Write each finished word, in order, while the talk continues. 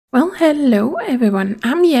Well, hello everyone,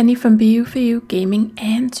 I'm Yeti from BU4U Gaming,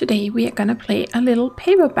 and today we are gonna play a little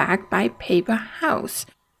Paperbark by Paper House.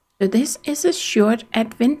 So this is a short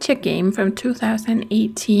adventure game from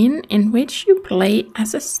 2018 in which you play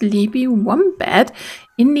as a sleepy wombat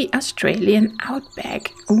in the Australian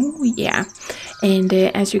outback. Oh yeah, and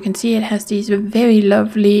as you can see, it has these very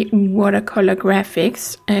lovely watercolor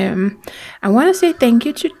graphics. I want to say thank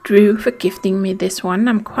you to Drew for gifting me this one.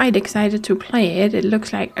 I'm quite excited to play it. It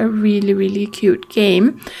looks like a really cute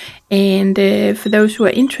game. And for those who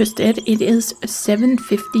are interested, it is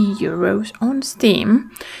 €750 on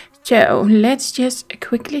Steam. So let's just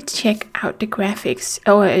quickly check out the graphics,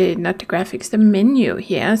 or not the graphics, the menu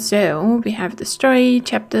here. So we have the story,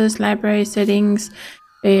 chapters, library settings.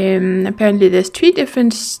 Apparently there's 3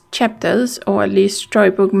 different chapters, or at least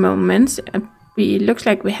storybook moments. It looks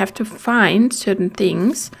like we have to find certain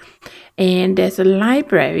things. And there's a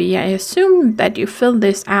library. I assume that you fill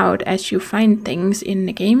this out as you find things in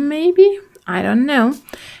the game, maybe? I don't know.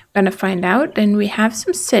 Gonna find out. Then we have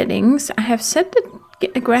some settings. I have set the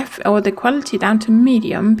graph or the quality down to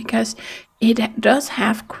medium because it does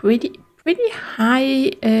have pretty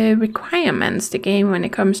high requirements, the game, when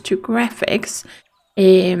it comes to graphics.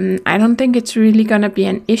 I don't think it's really gonna be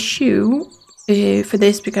an issue for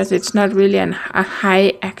this because it's not really a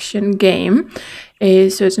high action game.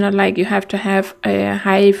 So it's not like you have to have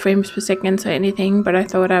high frames per second or anything, but I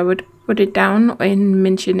thought I would put it down and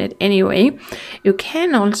mention it anyway. You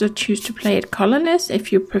can also choose to play it colorless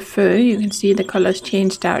if you prefer. You can see the colors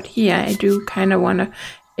changed out here. I do kind of want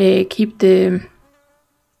to keep the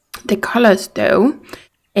colors though.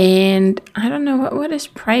 And I don't know what is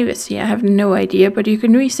privacy. I have no idea, but you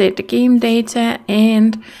can reset the game data,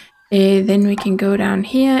 and then we can go down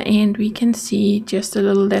here and we can see just a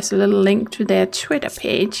little, there's a little link to their Twitter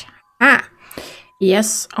page.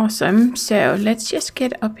 Yes, awesome. So let's just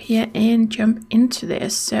get up here and jump into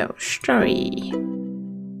this. So story.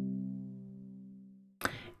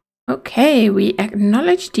 Okay, we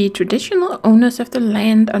acknowledge the traditional owners of the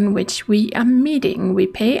land on which we are meeting. We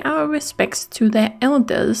pay our respects to their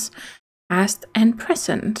elders, past and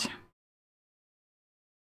present.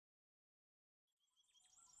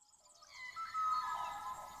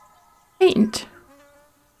 Paint.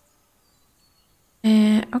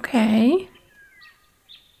 Okay.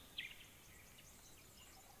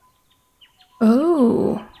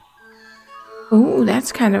 Oh,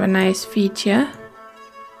 that's kind of a nice feature.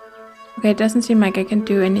 Okay, it doesn't seem like I can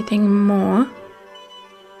do anything more.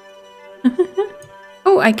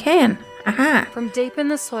 Oh, I can. Aha. From deep in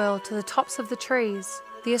the soil to the tops of the trees,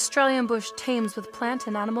 the Australian bush teems with plant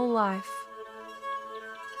and animal life.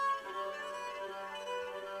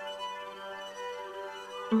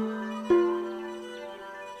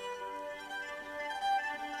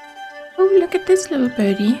 Oh, look at this little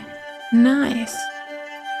birdie. Nice.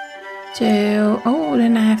 So,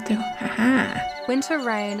 then I have to, haha. Winter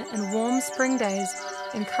rain and warm spring days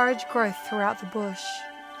encourage growth throughout the bush.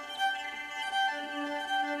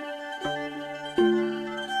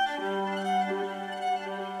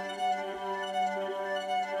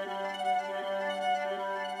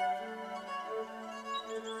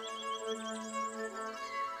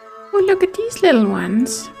 Oh, look at these little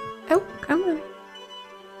ones. Oh, come on.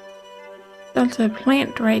 There's also a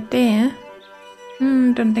plant right there.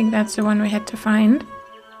 Don't think that's the one we had to find.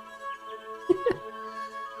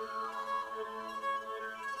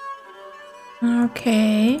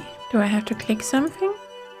 Okay, do I have to click something?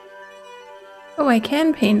 Oh, I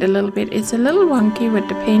can paint a little bit. It's a little wonky with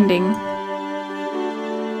the painting.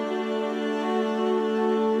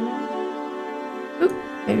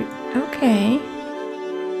 Okay.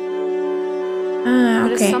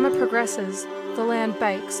 But okay. as summer progresses, the land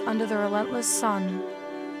bakes under the relentless sun.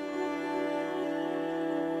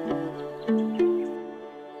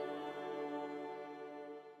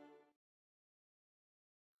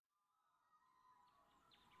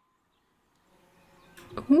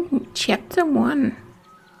 Ooh, chapter 1.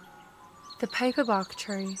 The paperbark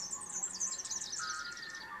tree.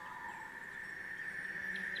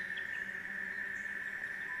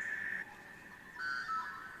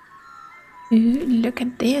 Ooh, look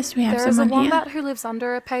at this. We have There is a someone wombat here. who lives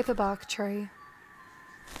under a paperbark tree.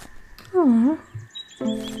 Aww.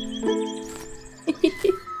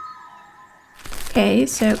 Okay,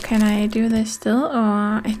 so can I do this still?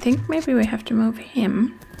 Or I think maybe we have to move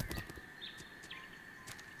him.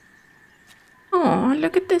 Oh,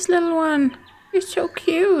 look at this little one. He's so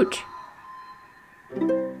cute.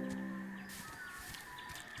 Oh,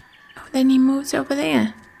 then he moves over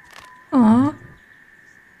there. Oh,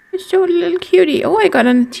 you're so little cutie. Oh, I got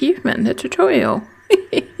an achievement, a tutorial.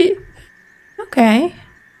 Okay.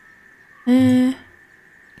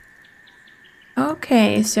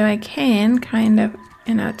 Okay, so I can kind of,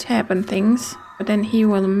 tap on things, but then he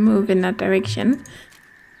will move in that direction.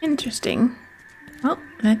 Interesting. Well,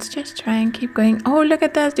 let's just try and keep going. Oh, look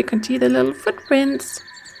at that. You can see the little footprints.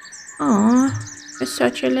 Aw, you're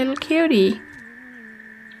such a little cutie.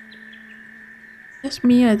 Just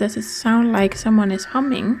me, or does it sound like someone is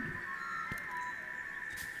humming?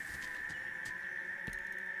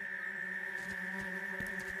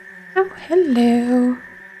 Oh, hello.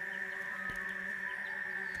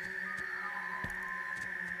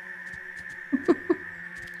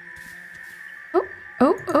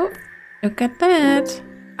 Oh, look at that.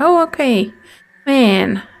 Oh, okay.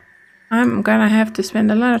 Man, I'm gonna have to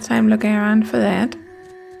spend a lot of time looking around for that.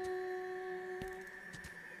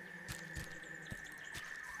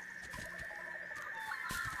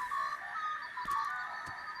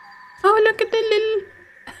 Oh, look at the little...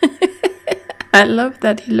 I love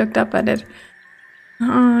that he looked up at it.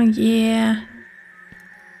 Oh, yeah.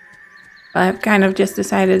 I've kind of just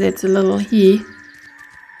decided it's a little he.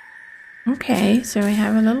 Okay, so we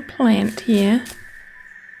have a little plant here.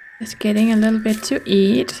 Just getting a little bit to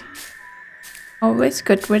eat. Always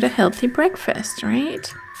good with a healthy breakfast,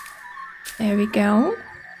 right? There we go.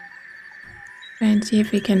 Try and see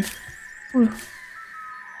if we can...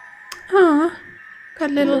 Oh,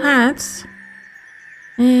 got little hats.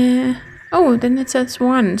 Oh, then it says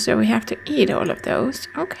one, so we have to eat all of those.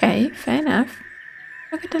 Okay, fair enough.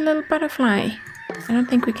 Look at the little butterfly. I don't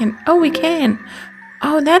think we can... Oh, we can!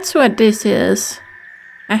 Oh, that's what this is.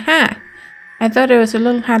 Aha! I thought it was a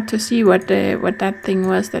little hard to see what that thing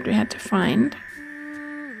was that we had to find.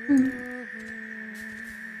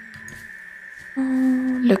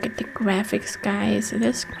 Oh, look at the graphics, guys. It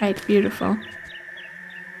is quite beautiful.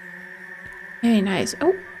 Very nice.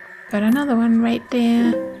 Oh, got another one right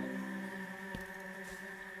there.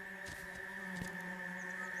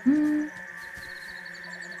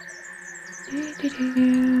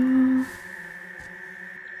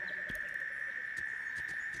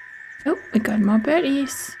 Oh, we got more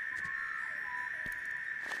birdies.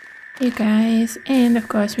 You guys, and of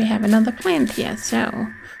course we have another plant here, so...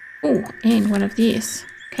 Oh, and one of these.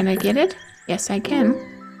 Can I get it? Yes, I can.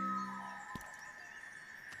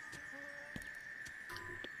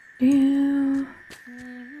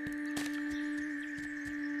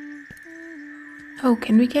 Oh,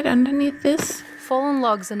 can we get underneath this? Fallen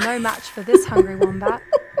logs are no match for this hungry wombat.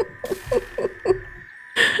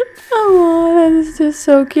 Oh, that is just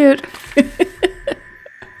so cute.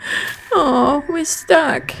 Oh, we're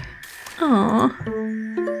stuck. Oh,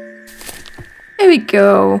 there we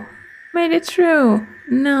go. Made it through.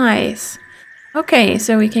 Nice. Okay,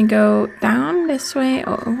 so we can go down this way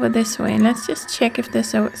or over this way. And let's just check if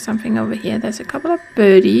there's something over here. There's a couple of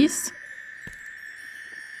birdies.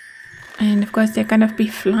 And of course they're gonna be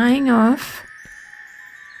flying off.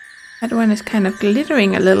 That one is kind of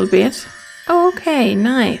glittering a little bit. Oh, okay,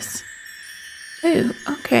 nice. Oh,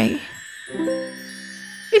 okay.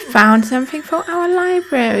 We found something for our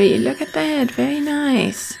library. Look at that, very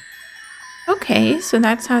nice. Okay, so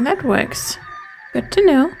that's how that works. Good to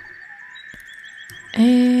know.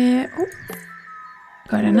 Oh,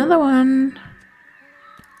 got another one.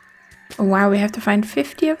 Oh, wow, we have to find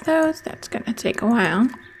 50 of those. That's gonna take a while.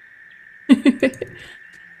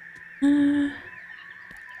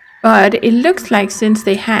 But it looks like since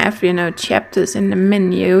they have, chapters in the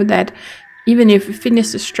menu, that even if you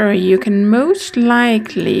finish the story, you can most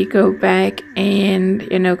likely go back and,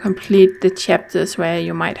 complete the chapters where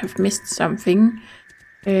you might have missed something.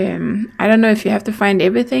 I don't know if you have to find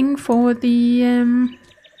everything for the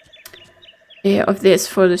of this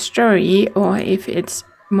for the story, or if it's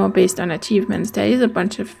more based on achievements. There is a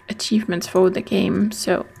bunch of achievements for the game,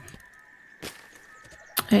 so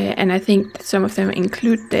and I think some of them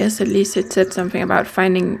include this. At least it said something about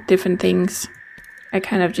finding different things. I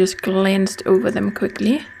kind of just glanced over them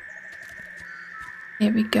quickly.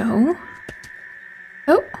 There we go.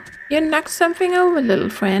 Oh, you knocked something over, little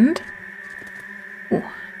friend. Oh,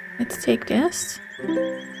 let's take this.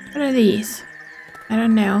 What are these? I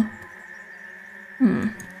don't know.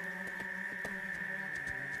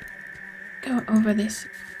 Go over this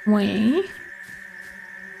way.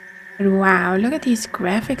 But wow, look at these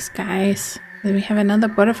graphics, guys. We have another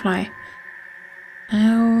butterfly.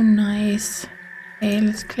 Oh, nice. Okay,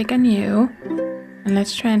 let's click on you. And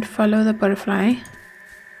let's try and follow the butterfly.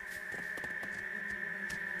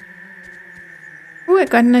 Oh, I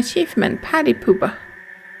got an achievement. Party pooper.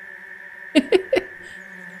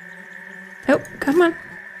 Oh, come on.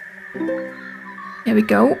 There we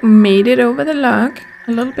go. Made it over the log.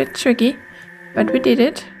 A little bit tricky, but we did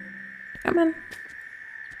it. Come on.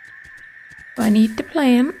 I need the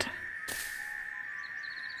plant.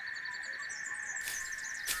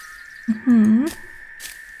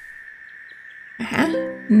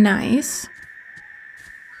 Nice.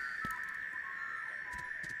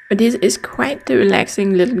 But this is quite the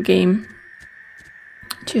relaxing little game.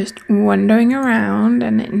 Just wandering around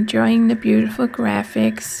and enjoying the beautiful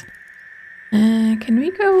graphics. Can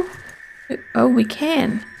we go? Oh, we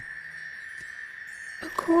can.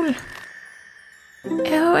 Oh, cool.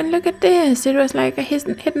 Oh, and look at this. It was like a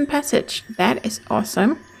hidden passage. That is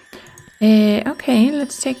awesome. Okay,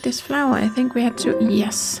 let's take this flower. I think we had to...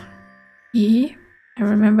 Yes. Yeah, I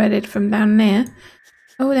remembered it from down there.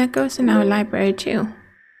 Oh, that goes in our library too.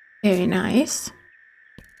 Very nice.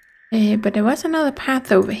 But there was another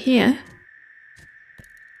path over here.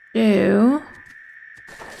 So...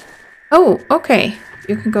 Oh, okay.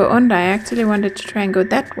 You can go under. I actually wanted to try and go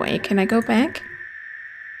that way. Can I go back?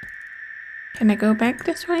 Can I go back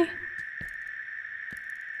this way?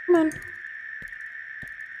 Come on.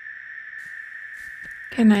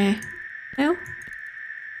 Can I? No?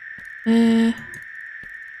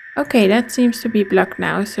 Okay, that seems to be blocked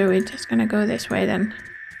now, so we're just gonna go this way then.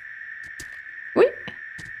 Wait.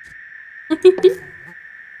 There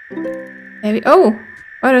we... Oh!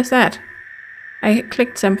 What was that? I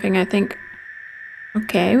clicked something, I think.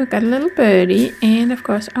 Okay, we got a little birdie, and of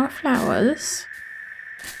course our flowers.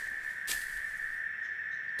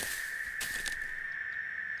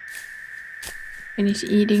 Finish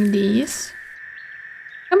eating these.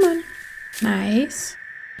 Come on. Nice.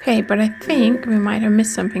 Okay, but I think we might have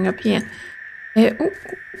missed something up here. Oh,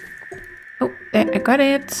 there, I got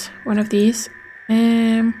it. One of these.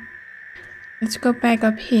 Let's go back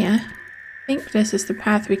up here. I think this is the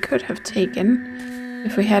path we could have taken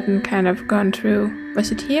if we hadn't kind of gone through.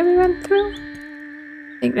 Was it here we went through?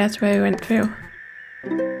 I think that's where we went through.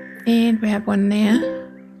 And we have one there.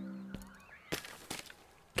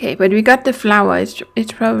 Okay, but we got the flower.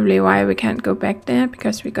 It's probably why we can't go back there,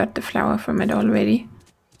 because we got the flower from it already.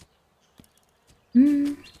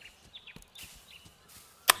 Look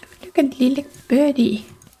at little birdie.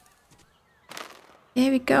 There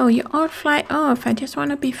we go. You all fly off. I just want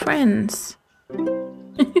to be friends.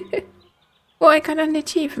 Oh, I got an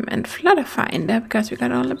achievement. Flutter finder, because we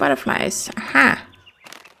got all the butterflies. Aha.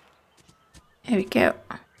 There we go.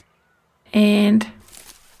 And...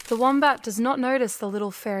 The wombat does not notice the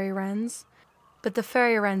little fairy wrens, but the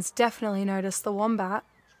fairy wrens definitely notice the wombat.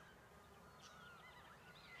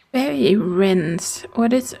 Fairy wrens.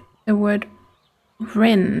 What is the word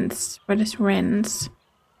wrens? What is wrens?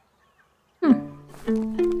 Oh,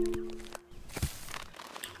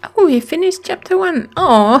 we finished chapter 1.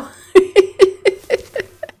 Oh.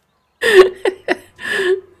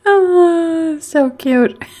 Oh, so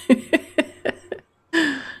cute.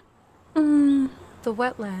 The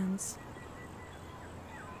wetlands.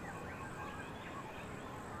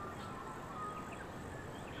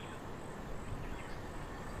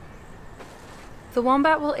 The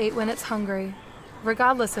wombat will eat when it's hungry,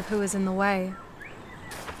 regardless of who is in the way.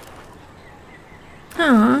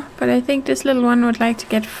 Ah, but I think this little one would like to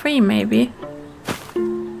get free, maybe.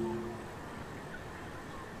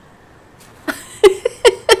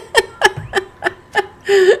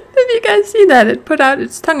 Did you guys see that? It put out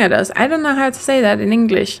its tongue at us. I don't know how to say that in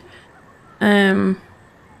English. When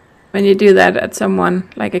you do that at someone,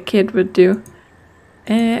 like a kid would do.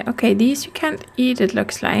 Okay, these you can't eat, it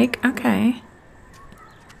looks like. Okay.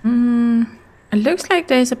 It looks like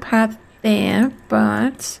there's a path there,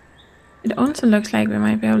 but it also looks like we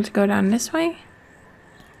might be able to go down this way.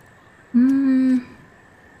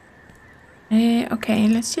 Okay,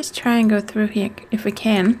 let's just try and go through here if we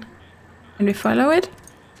can. Can we follow it?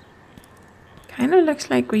 Kind of looks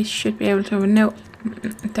like we should be able to. No,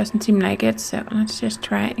 it doesn't seem like it, so let's just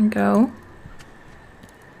try and go.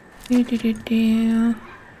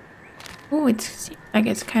 Oh, it seems like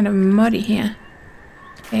it's kind of muddy here.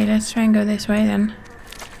 Okay, let's try and go this way then.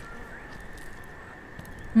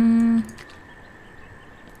 Can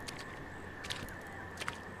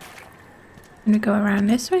we go around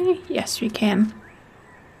this way? Yes, we can.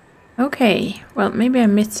 Okay, well, maybe I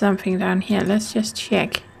missed something down here. Let's just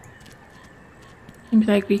check. Seems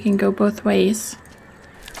like we can go both ways.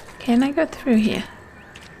 Can I go through here?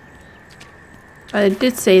 Well, it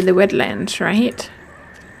did say the wetlands, right?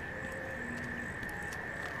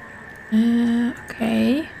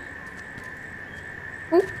 Okay.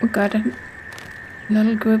 Oh, we got a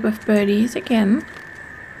little group of birdies again.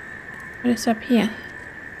 What is up here?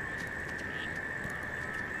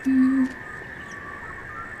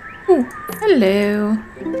 Oh, hello.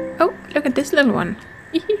 Oh, look at this little one.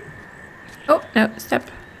 Oh, no, stop.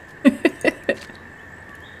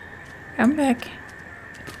 Come back.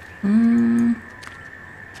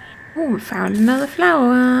 Oh, we found another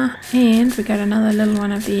flower. And we got another little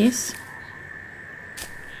one of these.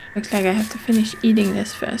 Looks like I have to finish eating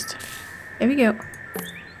this first. There we go.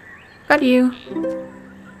 Got you.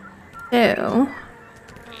 So,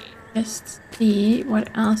 just see what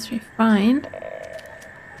else we find.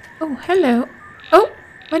 Oh, hello. Oh,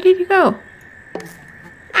 where did you go?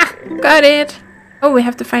 Ah, got it. Oh, we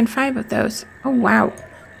have to find 5 of those. Oh, wow.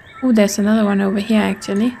 Oh, there's another one over here,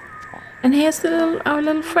 actually. And here's the our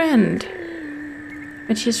little friend.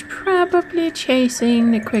 But she's probably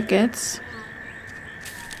chasing the crickets.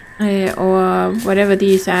 Or whatever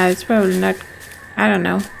these are. It's probably not... I don't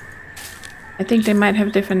know. I think they might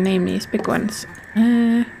have different names, these big ones.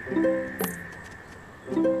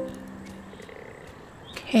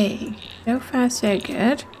 Okay. So far, so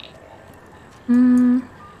good.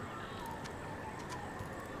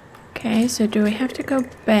 Okay, so do we have to go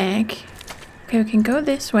back? Okay, we can go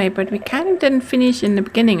this way, but we kind of didn't finish in the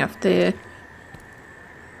beginning of the...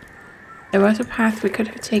 There was a path we could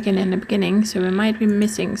have taken in the beginning, so we might be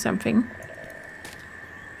missing something.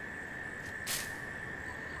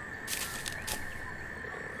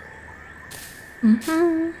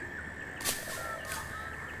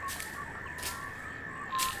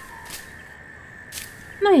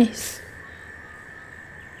 Nice.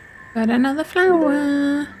 Got another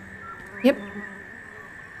flower. Yep.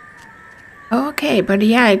 Okay, but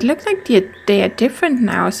yeah, it looks like they are different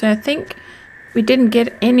now, so I think we didn't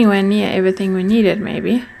get anywhere near everything we needed,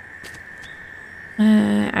 maybe.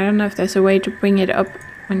 I don't know if there's a way to bring it up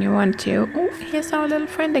when you want to. Oh, here's our little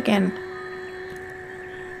friend again.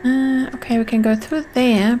 Okay, we can go through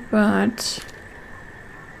there, but...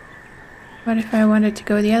 What if I wanted to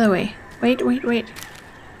go the other way? Wait.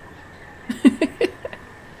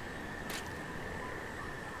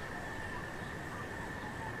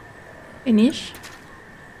 Finish.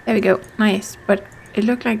 There we go. Nice. But it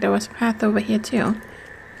looked like there was a path over here too.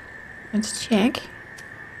 Let's check.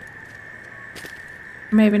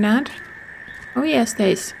 Maybe not. Oh yes, there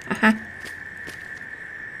is. Aha.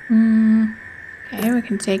 Okay, we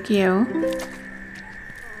can take you.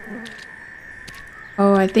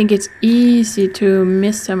 Oh, I think it's easy to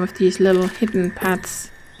miss some of these little hidden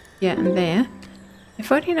paths here and there.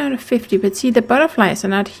 14 out of 50, but see, the butterflies are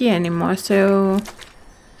not here anymore, so...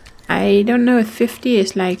 I don't know if 50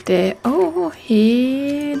 is like the... Oh,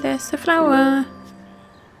 here, there's the flower.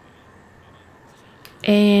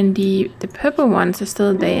 And the purple ones are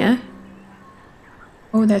still there.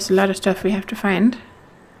 Oh, there's a lot of stuff we have to find.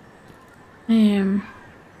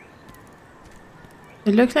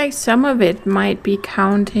 It looks like some of it might be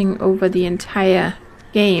counting over the entire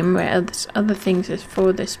game, where other things is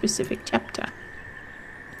for the specific chapter.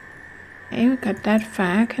 Okay, we got that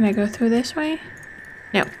far. Can I go through this way?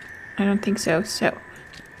 No, I don't think so. So,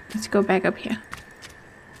 let's go back up here.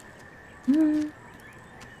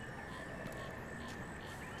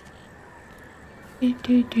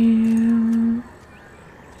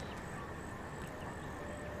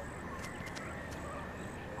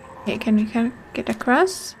 Okay, can we get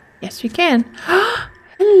across? Yes, we can.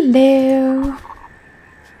 Hello.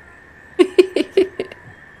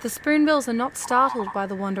 The spoonbills are not startled by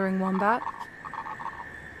the wandering wombat.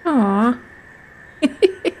 Aww.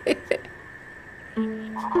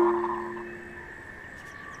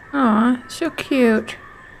 Aw, so cute.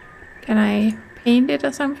 Can I paint it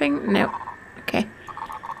or something? No. Okay.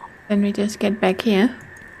 Then we just get back here.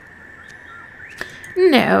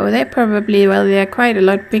 No, they're probably, well, they're quite a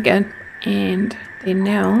lot bigger. And they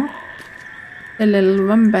know the little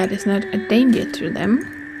wombat is not a danger to them.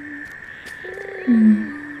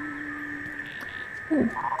 Oh,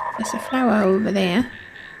 there's a flower over there.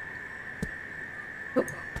 Oh,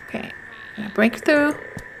 okay. Gonna break through.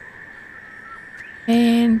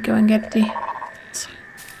 And go and get the...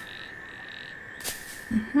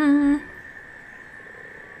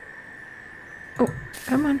 Oh,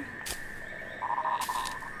 come on.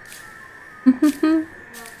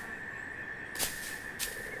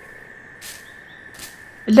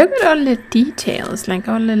 Look at all the details, like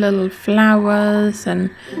all the little flowers and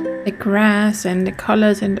the grass and the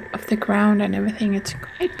colors of the ground and everything. It's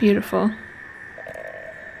quite beautiful.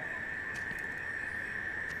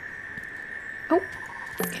 Oh,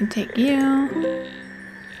 I can take you.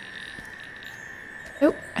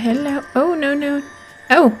 Oh, hello. Oh, no.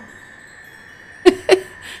 Oh.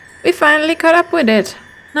 We finally caught up with it.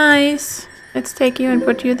 Nice. Let's take you and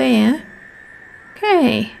put you there.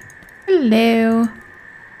 Okay. Hello.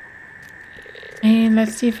 And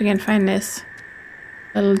let's see if we can find this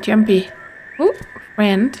little jumpy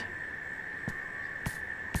friend.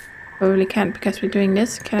 Probably can't because we're doing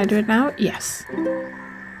this. Can I do it now? Yes.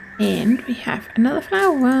 And we have another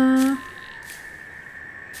flower.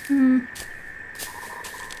 And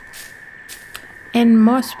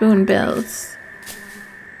more spoonbills.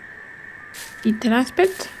 Eat the last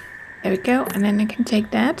bit. There we go. And then I can take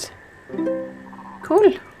that.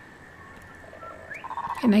 Cool.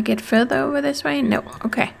 Can I get further over this way? No.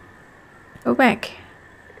 Okay. Go back.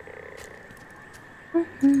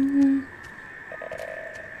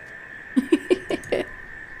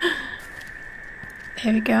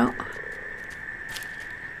 There we go.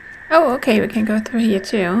 Oh, okay, we can go through here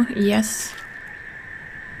too. Yes.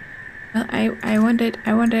 Well, I wanted.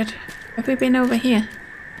 Have we been over here?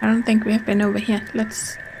 I don't think we have been over here.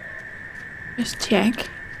 Let's just check.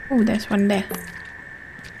 Oh, there's one there.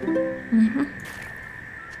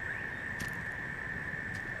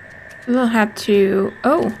 We'll have to.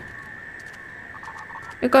 Oh,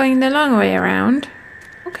 you're going the long way around.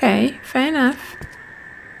 Okay, fair enough.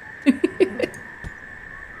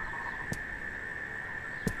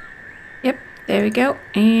 Yep, there we go.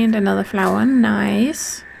 And another flower.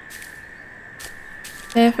 Nice.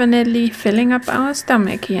 Definitely filling up our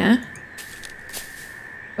stomach here.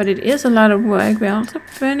 But it is a lot of work. We're also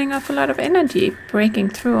burning off a lot of energy breaking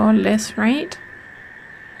through all this, right?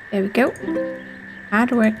 There we go.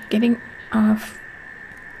 Hard work getting off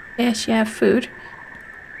fair share of food.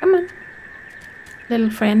 Come on.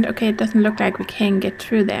 Little friend. Okay, it doesn't look like we can get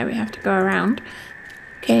through there. We have to go around.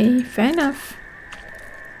 Okay, fair enough.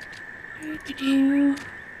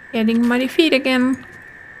 Getting muddy feet again.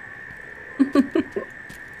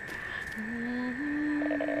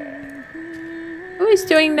 Who is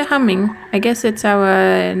doing the humming? I guess it's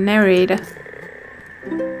our narrator.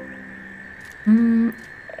 Here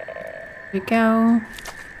we go.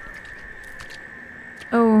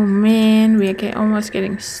 Oh man, we are almost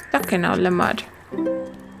getting stuck in all the mud.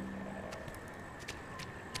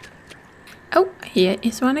 Oh, here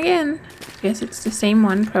is one again. Guess it's the same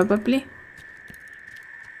one, probably.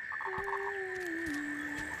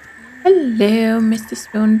 Hello, Mr.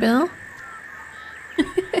 Spoonbill.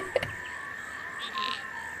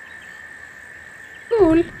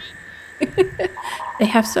 Cool. They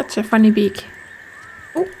have such a funny beak.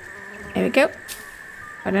 Oh, there we go.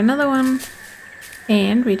 Got another one.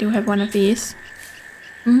 And we do have one of these.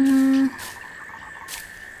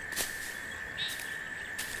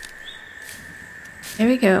 There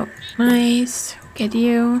we go. Nice. Get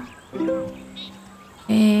you.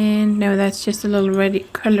 And no, that's just a little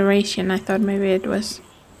red coloration. I thought maybe it was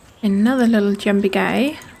another little jumpy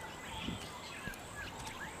guy.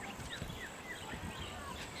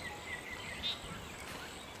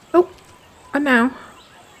 Oh, what now?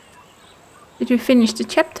 Did we finish the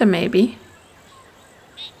chapter maybe?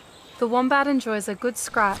 The wombat enjoys a good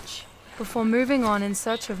scratch before moving on in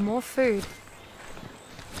search of more food.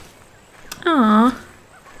 Aww.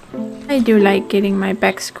 I do like getting my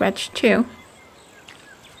back scratched too.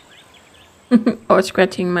 Or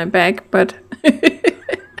scratching my back, but...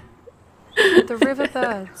 The river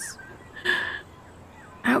birds.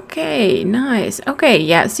 Okay, nice. Okay,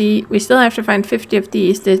 yeah, see, we still have to find 50 of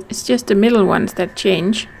these. It's just the middle ones that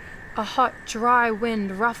change. A hot, dry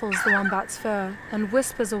wind ruffles the wombat's fur and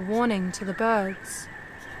whispers a warning to the birds.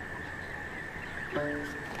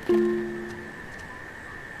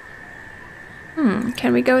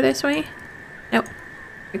 Can we go this way? Nope.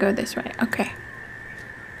 We go this way. Okay.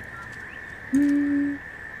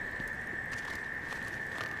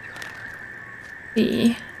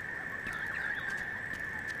 The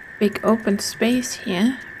big open space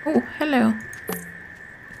here. Oh, hello.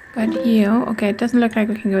 Got you. Okay, it doesn't look like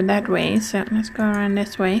we can go that way, so let's go around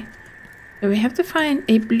this way. So we have to find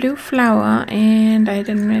a blue flower, and I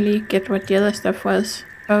didn't really get what the other stuff was.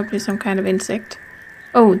 Probably some kind of insect.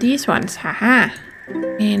 Oh, these ones. Haha.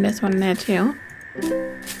 And there's one there too.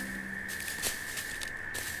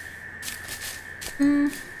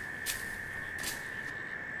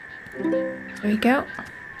 There we go.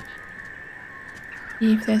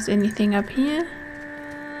 See if there's anything up here.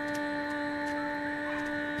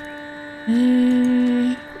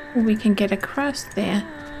 We can get across there.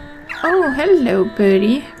 Oh, hello,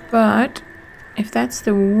 birdie. But if that's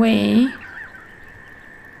the way,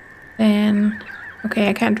 then... Okay,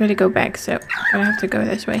 I can't really go back, so I have to go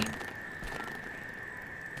this way.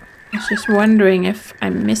 I was just wondering if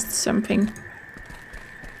I missed something.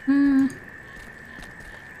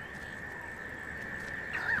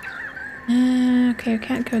 Okay, we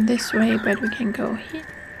can't go this way, but we can go here.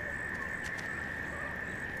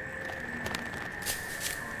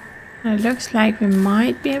 It looks like we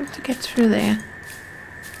might be able to get through there.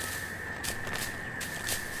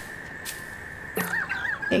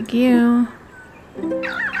 Thank you.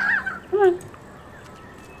 Come on.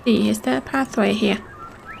 See, is there a pathway here?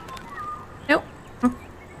 Nope.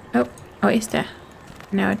 Oh, oh, is there?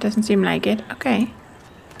 No, it doesn't seem like it. Okay.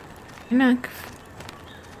 Enough.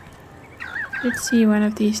 Let's see one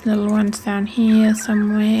of these little ones down here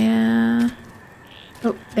somewhere.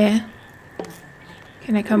 Oh, there.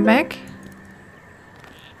 Can I come back?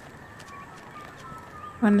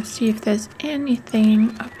 Want to see if there's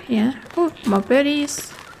anything up here. Oh, more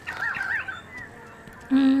birdies.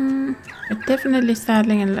 We're definitely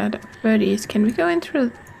startling a lot of birdies. Can we go in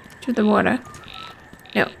through to the water?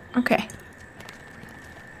 No. Okay.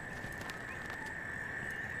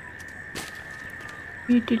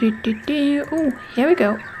 Oh, here we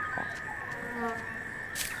go.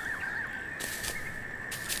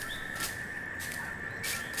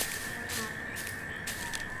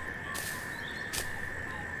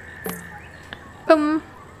 Boom.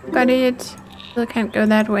 Got it. Still can't go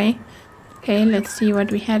that way. Okay, let's see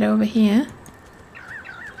what we had over here.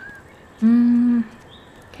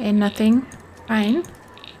 Okay, nothing. Fine.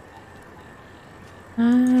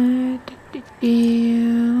 I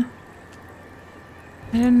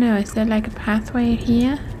don't know, is there like a pathway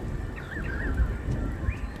here?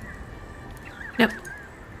 No.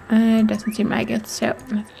 It doesn't seem like it, so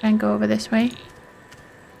let's try and go over this way.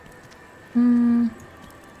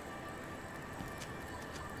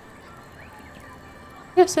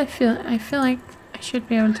 Yes, I feel like I should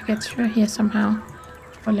be able to get through here somehow.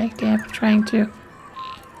 Or like they're trying to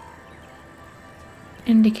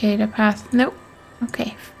indicate a path. Nope.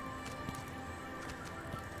 Okay.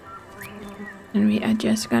 And we are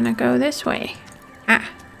just gonna go this way. Ah.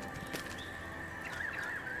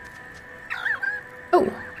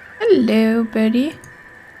 Oh, hello, buddy.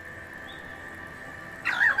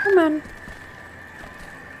 Come on.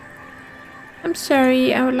 I'm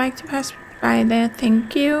sorry, I would like to pass by there,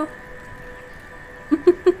 thank you.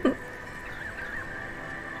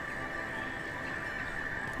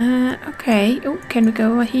 Okay. Oh, can we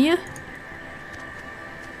go over here?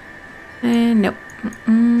 Nope.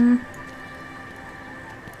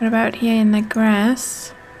 What about here in the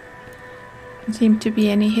grass? Doesn't seem to be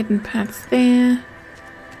any hidden paths there.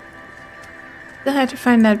 Still have to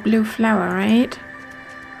find that blue flower, right?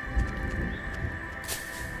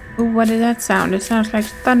 Oh, what is that sound? It sounds like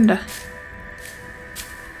thunder.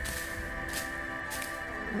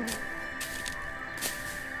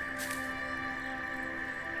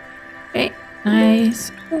 Okay,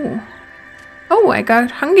 nice. Oh. Oh, I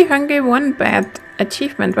got Hungry Wombat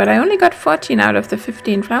achievement, but I only got 14 out of the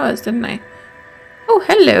 15 flowers, didn't I? Oh,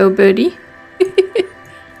 hello, birdie.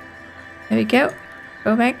 There we go.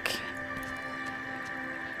 Go back.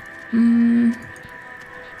 More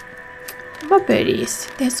birdies.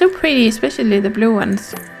 They're so pretty, especially the blue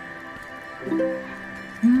ones.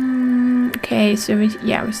 Okay, so we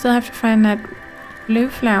still have to find that blue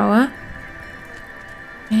flower.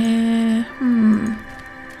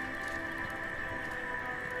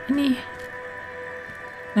 Any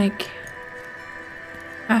like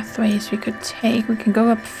pathways we could take? We can go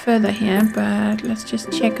up further here, but let's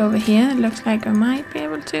just check over here. It looks like I might be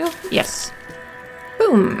able to. Yes.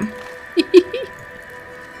 Boom.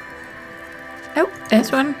 Oh,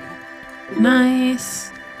 there's one.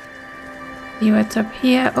 Nice. See what's up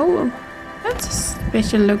here. Oh, that's a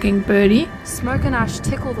special looking birdie. Smoke and ash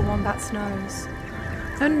tickle the wombat's nose.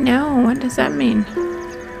 Oh no, what does that mean?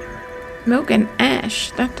 Smoke and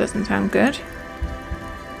ash. That doesn't sound good.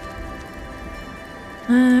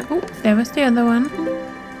 Oh, there was the other one.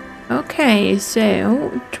 Okay,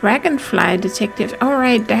 so dragonfly detective.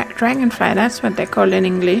 Alright, dragonfly, that's what they're called in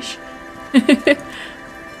English.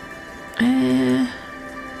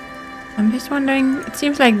 I'm just wondering, it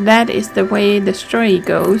seems like that is the way the story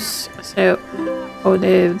goes. So, or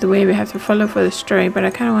the way we have to follow for the story, but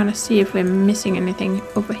I kind of want to see if we're missing anything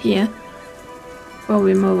over here before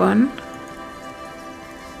we move on.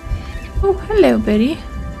 Oh, hello, buddy.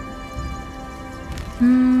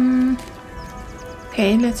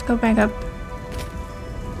 Okay, let's go back up.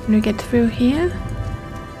 Can we get through here?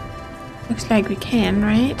 Looks like we can,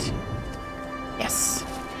 right? Yes.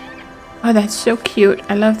 Oh, that's so cute.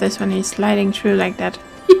 I love this when he's sliding through like that.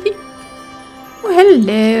 Oh,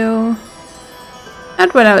 hello.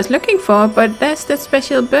 Not what I was looking for, but that's the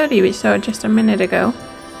special birdie we saw just a minute ago.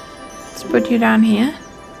 Let's put you down here.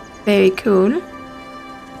 Very cool.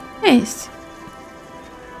 Nice.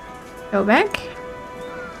 Go back.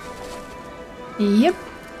 Yep.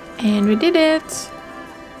 And we did it.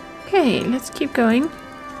 Okay, let's keep going.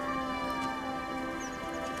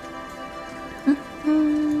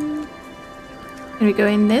 Can we go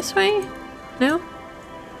in this way? No?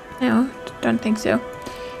 No, don't think so.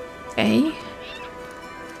 Okay.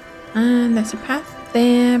 And there's a path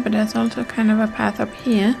there, but there's also kind of a path up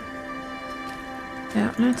here.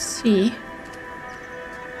 Yeah, let's see.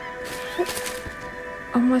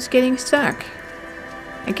 Almost getting stuck.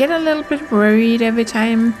 I get a little bit worried every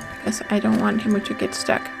time because I don't want him to get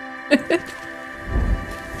stuck.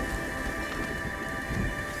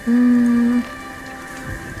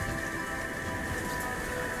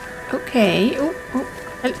 Okay. Oh.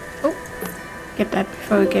 Get that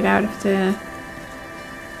before we get out of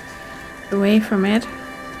the way from it.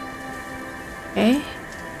 Okay.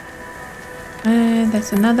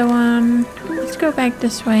 There's another one. Let's go back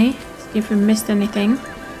this way. See if we missed anything.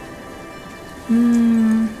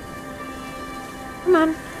 Come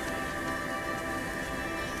on.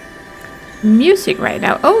 Music right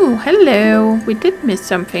now. Oh, hello. We did miss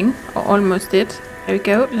something. Or almost did. There we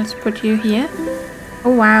go. Let's put you here.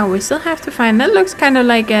 Oh, wow. We still have to find... That looks kind of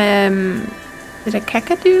like is it a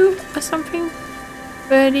kakadu or something?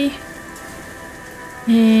 Birdie.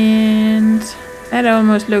 And that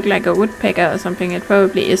almost looked like a woodpecker or something. It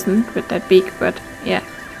probably isn't with that beak, but yeah.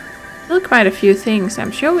 Still quite a few things. I'm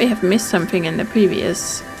sure we have missed something in the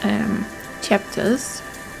previous chapters.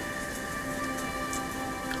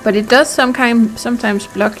 But it does sometimes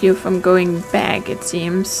block you from going back, it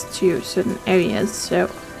seems, to certain areas, so...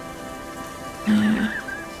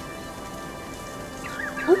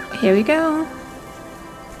 oh, here we go.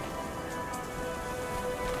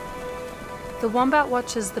 The wombat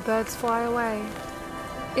watches the birds fly away.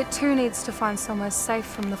 It too needs to find somewhere safe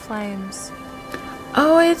from the flames.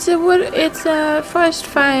 Oh, it's a forest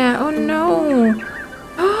fire. Oh no.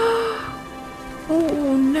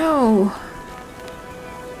 Oh no.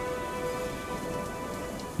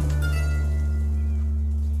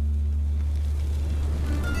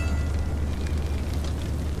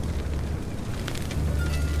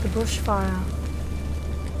 The bushfire.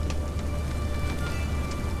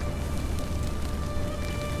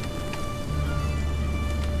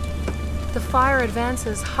 The fire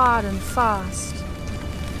advances hard and fast.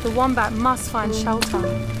 The wombat must find shelter.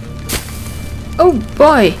 Oh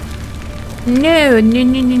boy. No.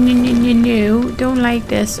 Don't like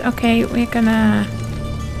this. Okay, we're gonna...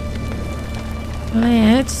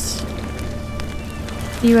 Let's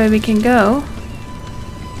see where we can go.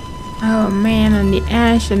 Oh man, and the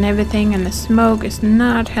ash and everything and the smoke is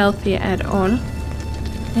not healthy at all.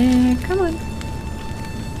 Come on.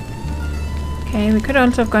 Okay, we could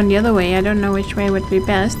also have gone the other way. I don't know which way would be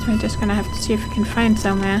best. We're just gonna have to see if we can find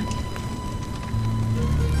somewhere.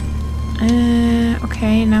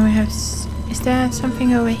 Okay, now we have... Is there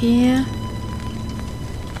something over here?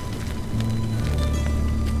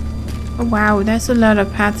 Oh wow, there's a lot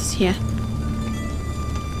of paths here.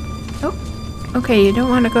 Oh, okay, you don't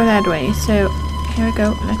want to go that way. So, here we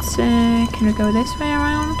go. Let's, can we go this way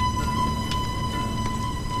around?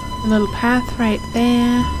 A little path right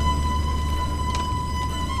there.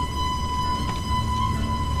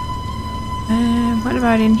 What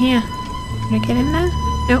about in here? Can I get in there?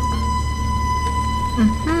 Nope.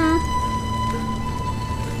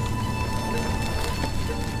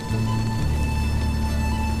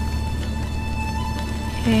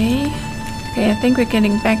 Okay. Okay, I think we're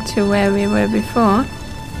getting back to where we were before.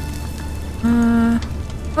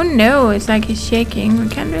 Oh no, it's like he's shaking. We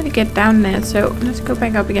can't really get down there, so let's go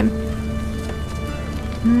back up again.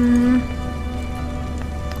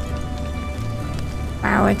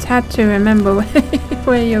 Wow, it's hard to remember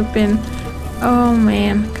where you've been. Oh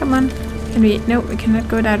man, come on. Can we? No, we cannot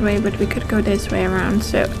go that way, but we could go this way around.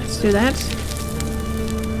 So let's do that.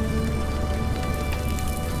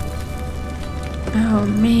 Oh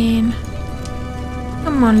man.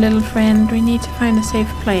 Come on, little friend. We need to find a safe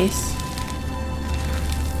place.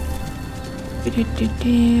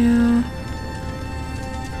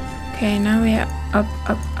 Okay, now we are up.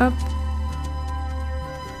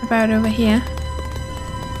 About over here.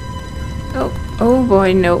 Oh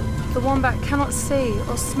boy, no. The wombat cannot see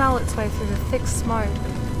or smell its way through the thick smoke.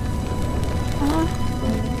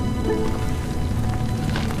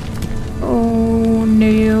 Oh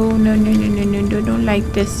no, don't like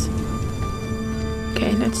this.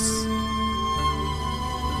 Okay, let's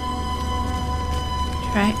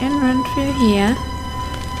try and run through here.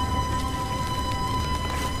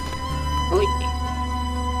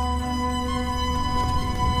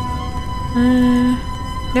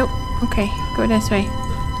 Nope. Okay, go this way.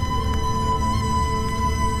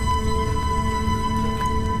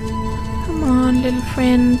 Come on, little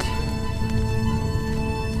friend.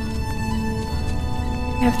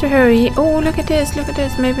 We have to hurry. Oh, look at this,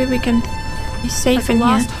 Maybe we can be safe in here.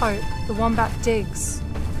 As a last hope, the wombat digs.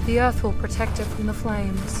 The earth will protect it from the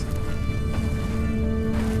flames.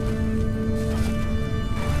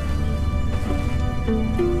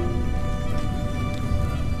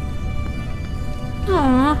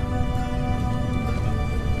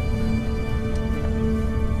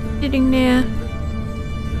 sitting there,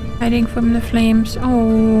 hiding from the flames.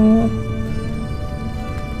 Oh.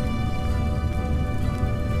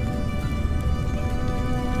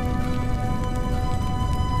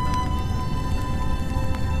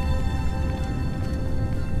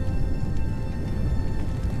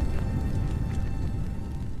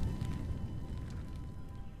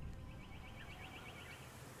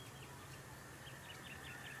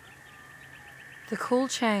 The cool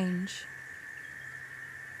change.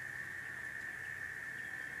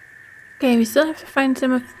 Okay, we still have to find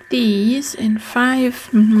some of these in 5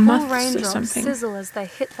 Cool months or raindrops something. sizzle as they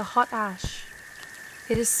hit the hot ash.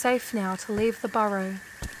 It is safe now to leave the burrow.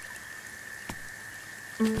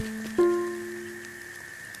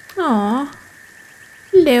 Aw.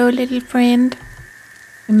 Hello, little friend.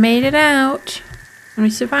 We made it out. And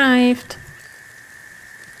we survived.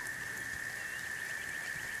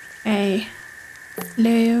 Okay.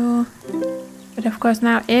 Hello. But of course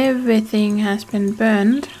now everything has been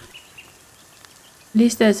burned. At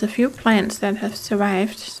least there's a few plants that have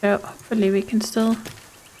survived, so hopefully we can still...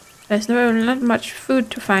 There's not much food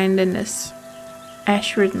to find in this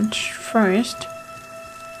ash-ridden forest.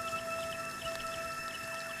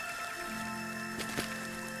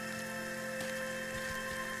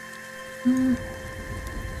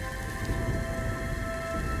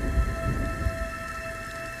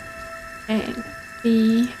 And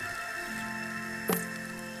see.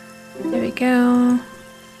 There we go.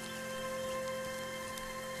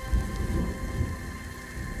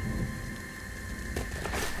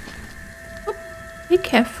 Be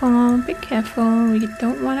careful, be careful. We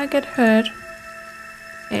don't want to get hurt.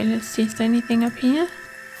 Okay, let's see. Is there anything up here?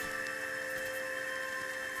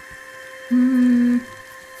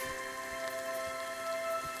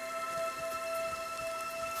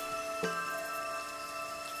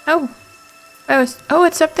 Oh,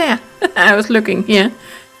 it's up there. I was looking here.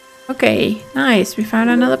 Okay, nice. We found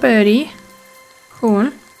another birdie.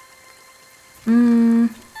 Cool.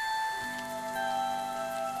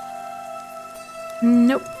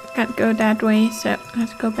 Nope, can't go that way, so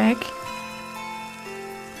let's go back.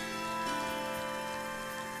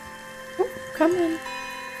 Oh, come on.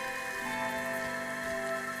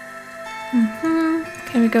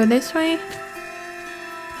 Can we go this way?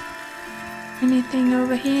 Anything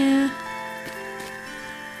over here?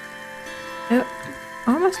 Oh,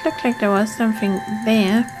 almost looked like there was something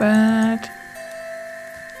there, but...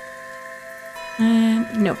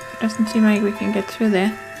 nope, doesn't seem like we can get through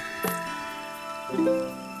there.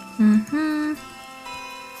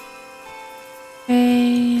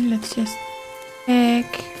 Okay, let's just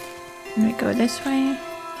check. Can we go this way?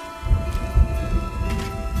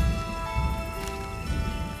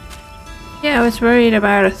 Yeah, I was worried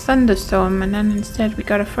about a thunderstorm, and then instead we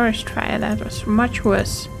got a forest fire. That was much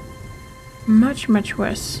worse. Much, much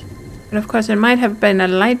worse. But of course it might have been a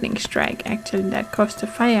lightning strike actually that caused the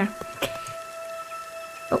fire.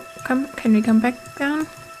 Oh, can we come back down?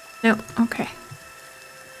 No, okay.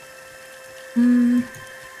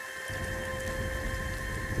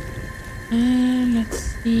 Let's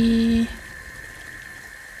see.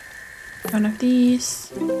 One of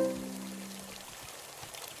these.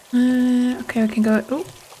 Okay, we can go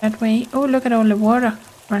that way. Oh, look at all the water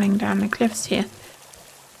running down the cliffs here.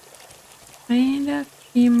 Kinda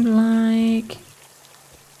seem like...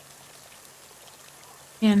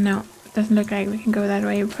 Yeah, no, it doesn't look like we can go that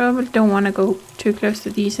way. We probably don't want to go too close to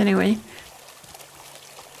these anyway.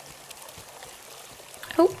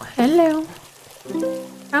 Oh, hello.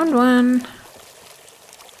 Found one.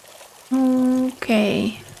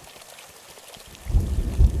 Okay.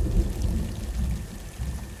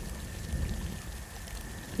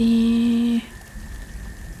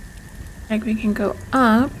 Like we can go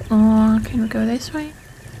up, or can we go this way?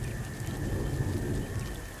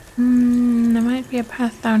 There might be a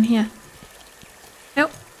path down here.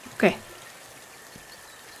 Nope. Okay.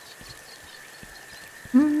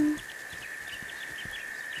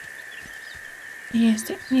 Is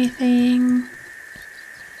there anything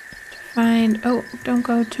to find? Oh, don't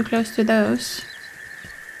go too close to those.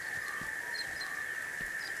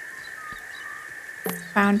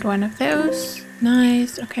 Found one of those.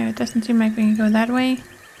 Nice. Okay, it doesn't seem like we can go that way.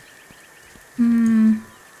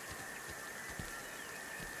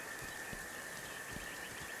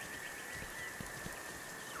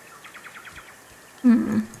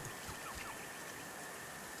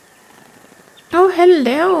 Oh,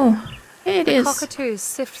 hello. Here it is. The cockatoos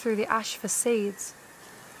sift through the ash for seeds,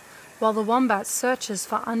 while the wombat searches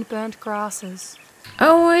for unburnt grasses.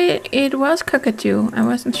 Oh, it was cockatoo. I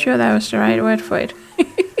wasn't sure that was the right word for it.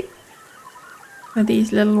 For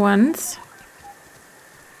these little ones.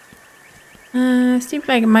 Seems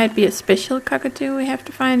like it might be a special cockatoo we have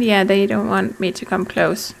to find. Yeah, they don't want me to come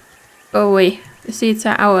close. Go away. The seeds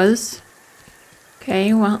are ours.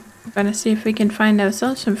 Okay, well, we're gonna see if we can find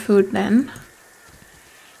ourselves some food then.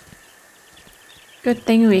 Good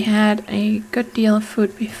thing we had a good deal of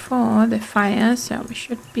food before the fire, so we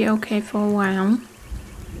should be okay for a while.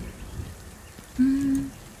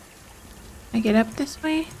 I get up this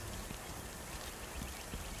way?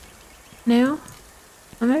 No?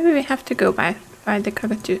 Or maybe we have to go by the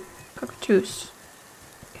cockatoos.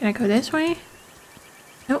 Can I go this way?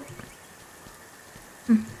 Nope.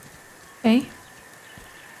 Okay.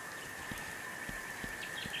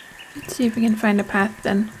 Let's see if we can find a path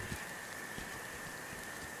then.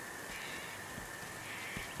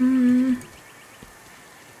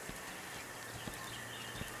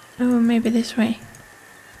 Oh, maybe this way.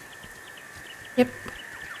 Yep.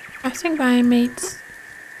 Passing by, mates.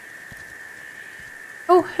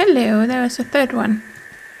 Oh, hello. There was a third one.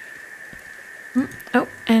 Oh,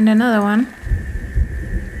 and another one.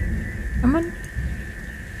 Come on.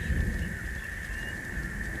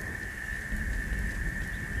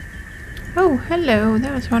 Oh, hello.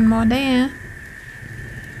 There was one more there.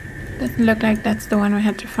 Doesn't look like that's the one we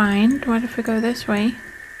had to find. What if we go this way?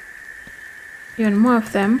 Even more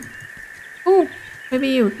of them. Oh, maybe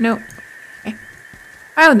you. No. Okay.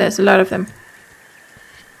 Oh, there's a lot of them.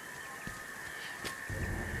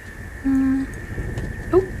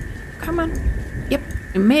 Oh, come on. Yep,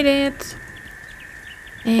 we made it.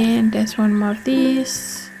 And there's one more of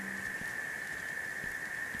these.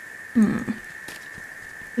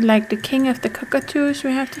 Like the king of the cockatoos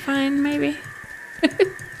we have to find, maybe?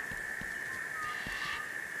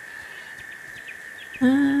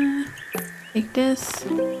 Take this.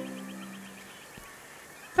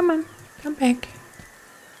 Come on, come back.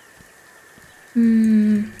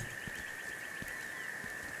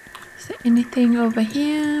 Is there anything over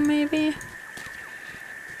here, maybe?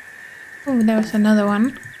 Oh, there was another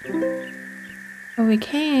one. Oh, we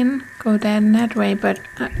can go down that way, but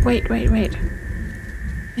wait.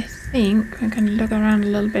 I think we're gonna look around a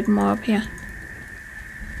little bit more up here.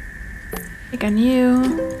 Click on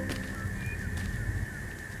you.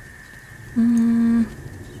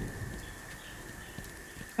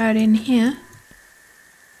 About in here.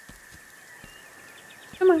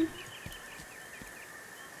 Come on. Can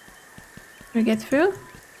we get through?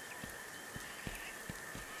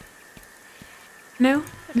 No?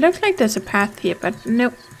 It looks like there's a path here, but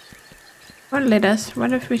nope. Won't let us.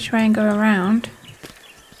 What if we try and go around?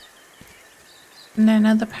 And then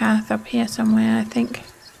another path up here somewhere, I think.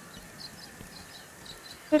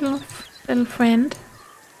 Little friend.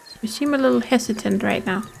 You seem a little hesitant right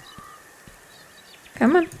now.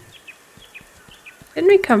 Come on. Didn't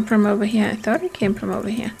we come from over here? I thought we came from over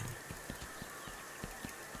here.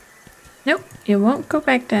 Nope, you won't go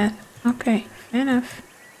back there. Okay, fair enough.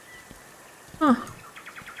 Oh.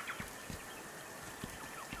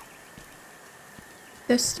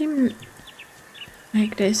 Does seem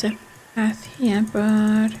like there's a path here,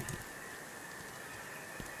 but...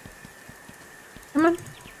 Come on.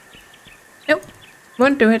 Nope,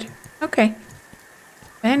 won't do it. Okay,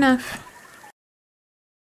 fair enough.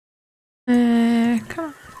 Come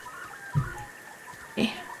on.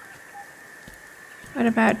 Okay. What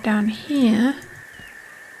about down here?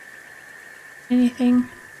 Anything?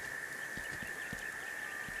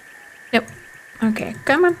 Nope. Okay,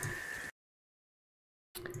 come on.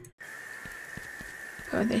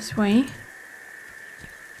 Go this way.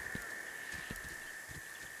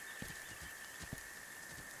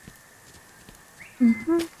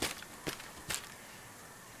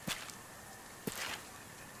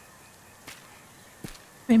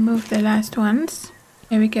 Remove the last ones.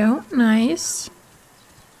 There we go. Nice.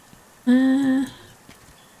 Feel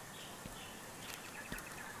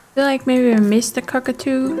like maybe we missed the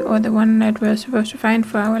cockatoo or the one that we're supposed to find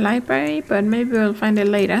for our library, but maybe we'll find it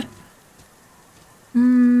later.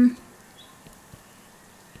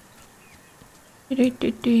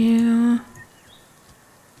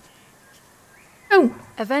 Oh!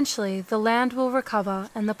 Eventually, the land will recover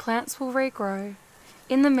and the plants will regrow.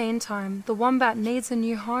 In the meantime, the wombat needs a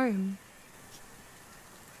new home.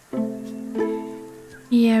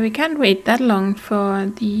 Yeah, we can't wait that long for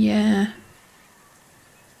the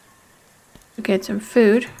to get some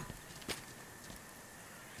food.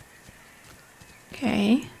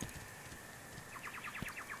 Okay.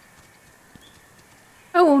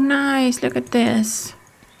 Oh, nice! Look at this.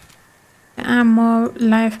 There are more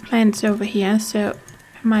live plants over here, so it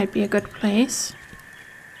might be a good place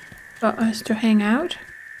for us to hang out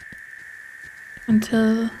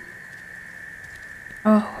until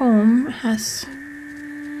our home has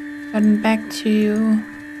gotten back to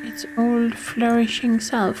its old flourishing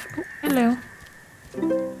self. Oh, hello.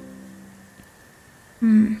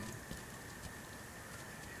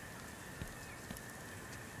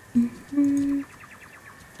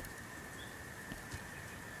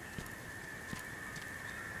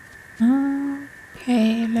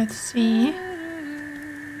 Okay, let's see.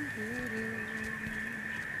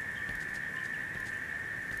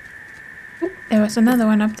 Oh, there was another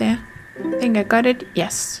one up there. I think I got it.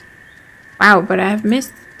 Yes. Wow, but I have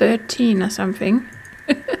missed 13 or something.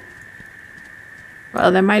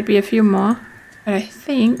 Well, there might be a few more. But I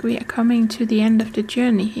think we are coming to the end of the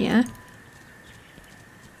journey here.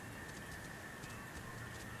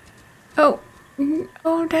 Oh,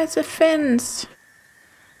 oh, that's a fence.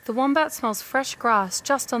 The wombat smells fresh grass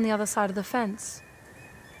just on the other side of the fence.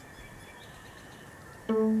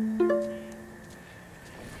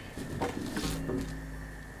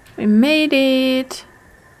 We made it.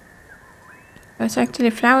 There's actually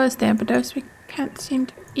flowers there, but those we can't seem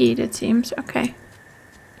to eat, it seems. Okay.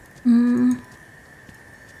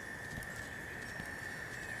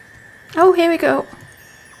 Oh, here we go.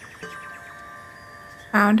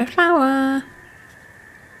 Found a flower.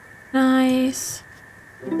 Nice.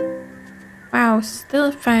 Wow,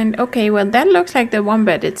 still find... Okay, well that looks like the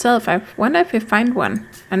wombat itself. I wonder if we find one.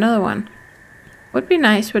 Another one. Would be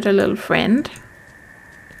nice with a little friend.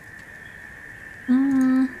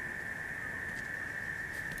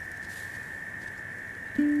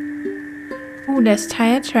 Oh, there's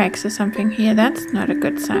tire tracks or something here. That's not a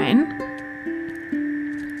good sign.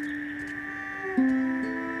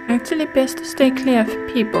 Actually, best to stay clear of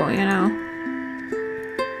people, you know.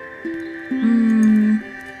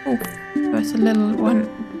 Oh, there's a little one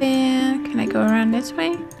there. Can I go around this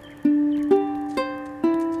way?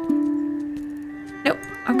 Nope.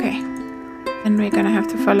 Okay. Then we're gonna have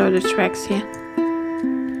to follow the tracks here.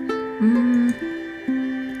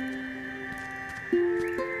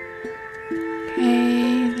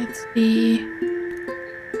 Okay, let's see.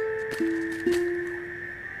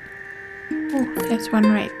 Oh, there's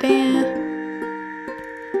one right there.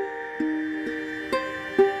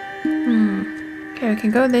 Okay, we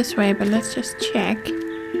can go this way, but let's just check.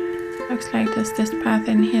 Looks like there's this path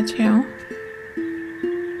in here too.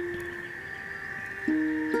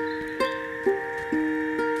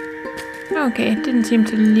 Okay, it didn't seem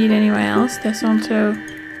to lead anywhere else. There's also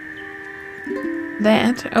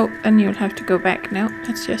that. Oh, then you'll have to go back. No,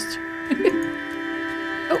 let's just...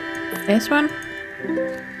 Oh, there's one.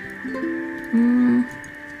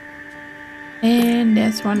 And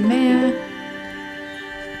there's one there.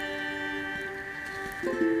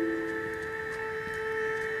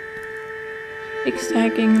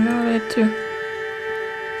 Zigzagging in order to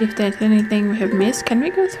see if there's anything we have missed. Can we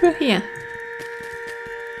go through here?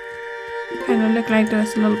 Kind of look like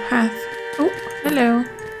there's a little path. Oh, hello.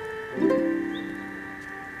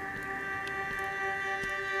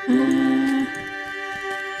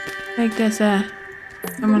 Like there's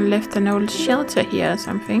someone left an old shelter here or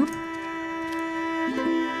something.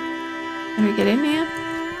 Can we get in here?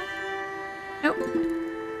 Nope.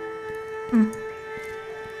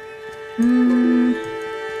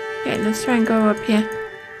 Okay, let's try and go up here.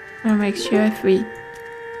 I'll make sure that we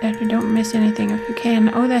don't miss anything if we can.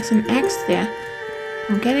 Oh, there's an axe there.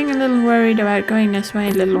 I'm getting a little worried about going this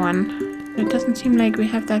way, little one. It doesn't seem like we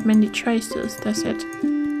have that many choices, does it?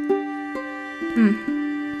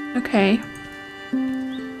 Okay.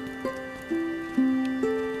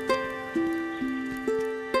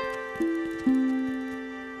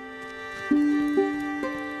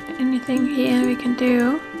 Anything here we can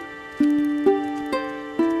do?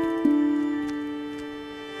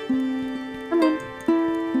 Come on.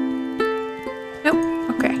 Nope.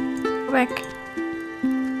 Okay. Go back.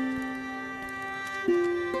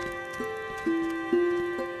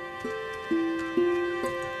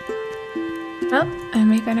 Well, and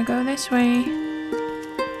we're gonna go this way.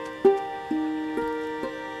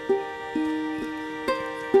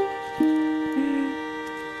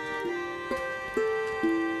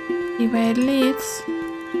 See where it leads.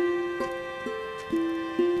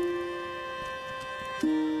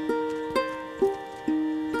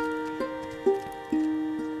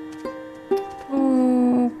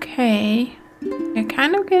 Okay. We're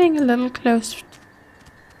kind of getting a little close to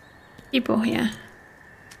people here.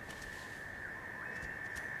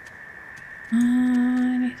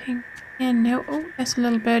 Anything? Yeah, no. Oh, there's a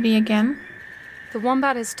little birdie again. The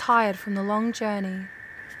wombat is tired from the long journey.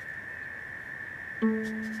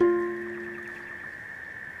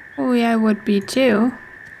 Oh, yeah, I would be too.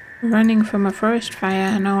 Running from a forest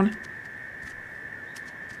fire and all.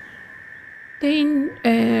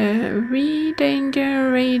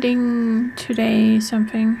 Re-danger rating today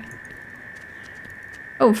something.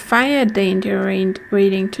 Oh, fire danger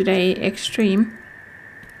rating today extreme.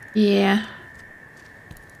 Yeah.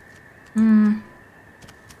 I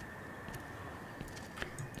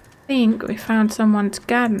think we found someone's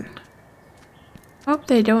garden. Hope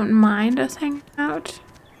they don't mind us hanging out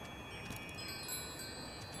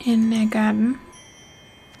in their garden.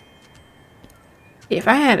 If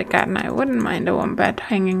I had a garden, I wouldn't mind a wombat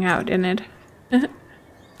hanging out in it.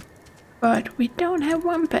 But we don't have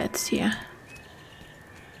wombats here.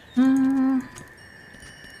 No,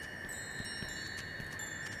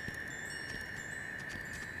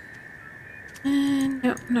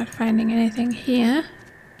 not finding anything here.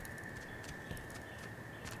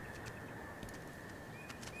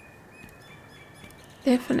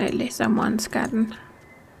 Definitely someone's garden.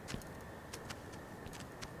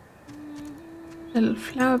 Little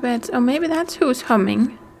flower beds. Oh, maybe that's who's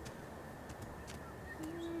humming.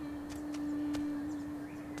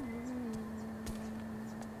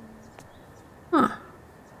 Huh.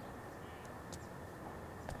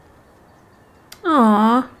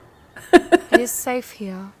 Aww. It is safe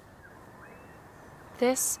here.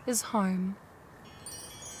 This is home.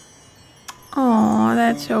 Aww,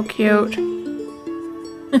 that's so cute.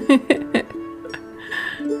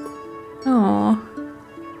 Aww.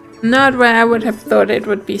 Not where I would have thought it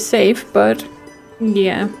would be safe, but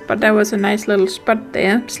yeah, but that was a nice little spot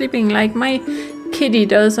there, sleeping like my kitty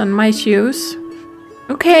does on my shoes.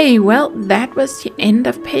 Okay, well, that was the end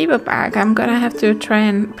of Paperbark. I'm gonna have to try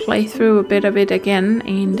and play through a bit of it again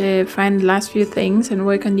and find the last few things and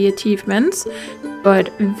work on the achievements.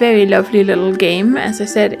 But very lovely little game. As I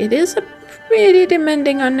said, it is a pretty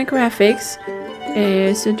demanding on the graphics,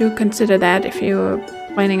 so do consider that. If you're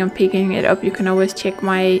planning on picking it up, you can always check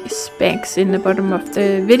my specs in the bottom of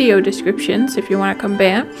the video descriptions if you want to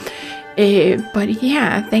compare. But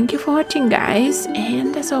yeah, thank you for watching, guys,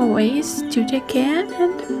 and as always, do take care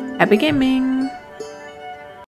and happy gaming.